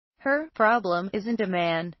Her problem isn't a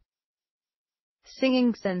man.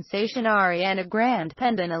 Singing sensation Ariana Grande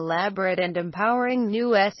penned an elaborate and empowering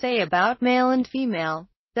new essay about male and female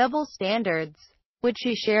double standards, which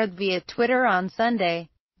she shared via Twitter on Sunday,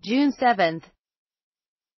 June 7.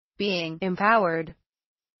 Being empowered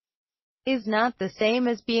is not the same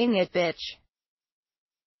as being it, bitch.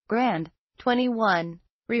 Grande, 21,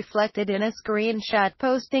 reflected in a screenshot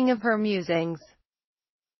posting of her musings.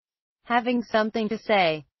 Having something to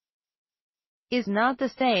say is not the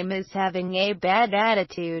same as having a bad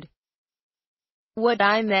attitude. What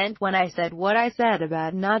I meant when I said what I said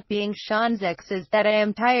about not being Sean's ex is that I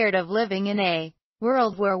am tired of living in a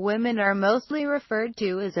world where women are mostly referred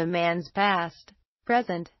to as a man's past,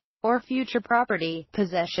 present, or future property,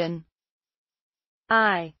 possession.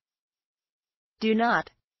 I do not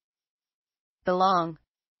belong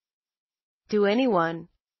to anyone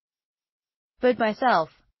but myself,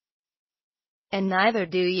 and neither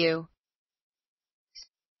do you.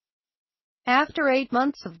 After 8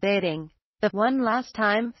 months of dating, the One Last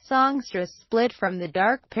Time songstress split from the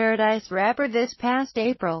Dark Paradise rapper this past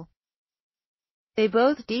April. They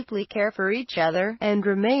both deeply care for each other and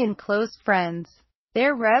remain close friends,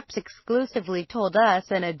 their reps exclusively told us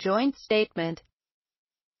in a joint statement.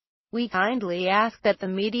 We kindly ask that the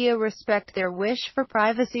media respect their wish for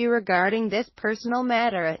privacy regarding this personal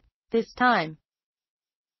matter at this time.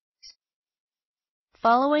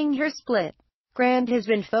 Following her split, Grande has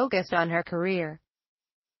been focused on her career.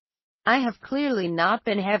 I have clearly not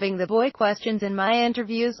been having the boy questions in my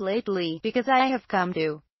interviews lately because I have come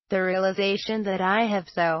to the realization that I have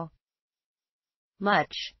so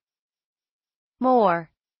much more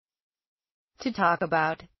to talk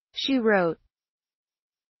about, she wrote.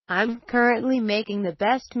 I'm currently making the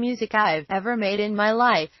best music I've ever made in my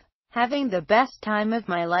life, having the best time of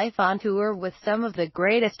my life on tour with some of the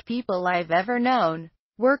greatest people I've ever known,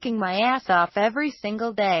 working my ass off every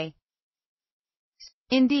single day.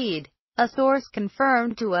 Indeed, a source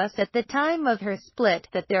confirmed to us at the time of her split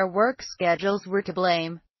that their work schedules were to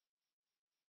blame.